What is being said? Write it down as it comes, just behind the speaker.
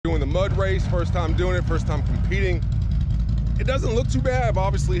the mud race, first time doing it, first time competing. It doesn't look too bad. I've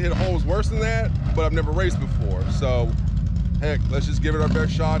obviously hit holes worse than that, but I've never raced before. So, heck, let's just give it our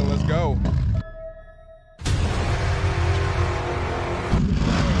best shot and let's go.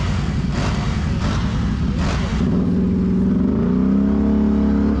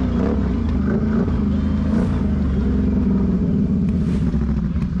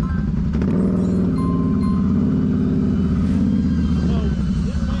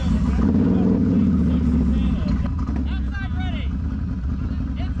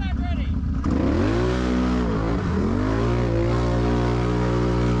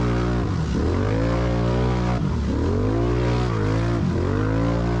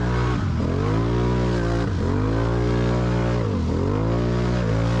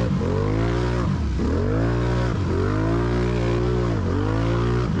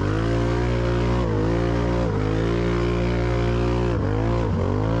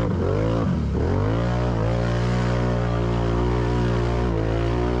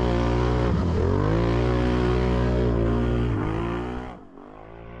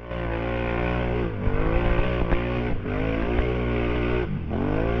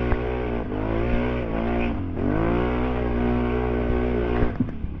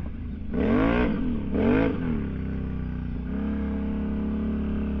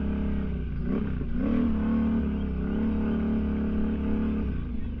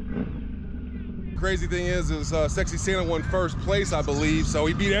 Crazy thing is Sexy Santa won first place, I believe, so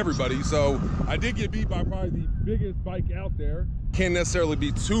he beat everybody. So I did get beat by probably the biggest bike out there. Can't necessarily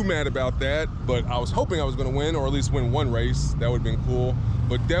be too mad about that, but I was hoping I was gonna win, or at least win one race. That would've been cool.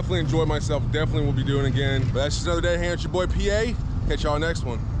 But definitely enjoyed myself, definitely will be doing it again. But that's just another day hanging with your boy PA. Catch y'all next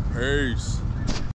one. Peace.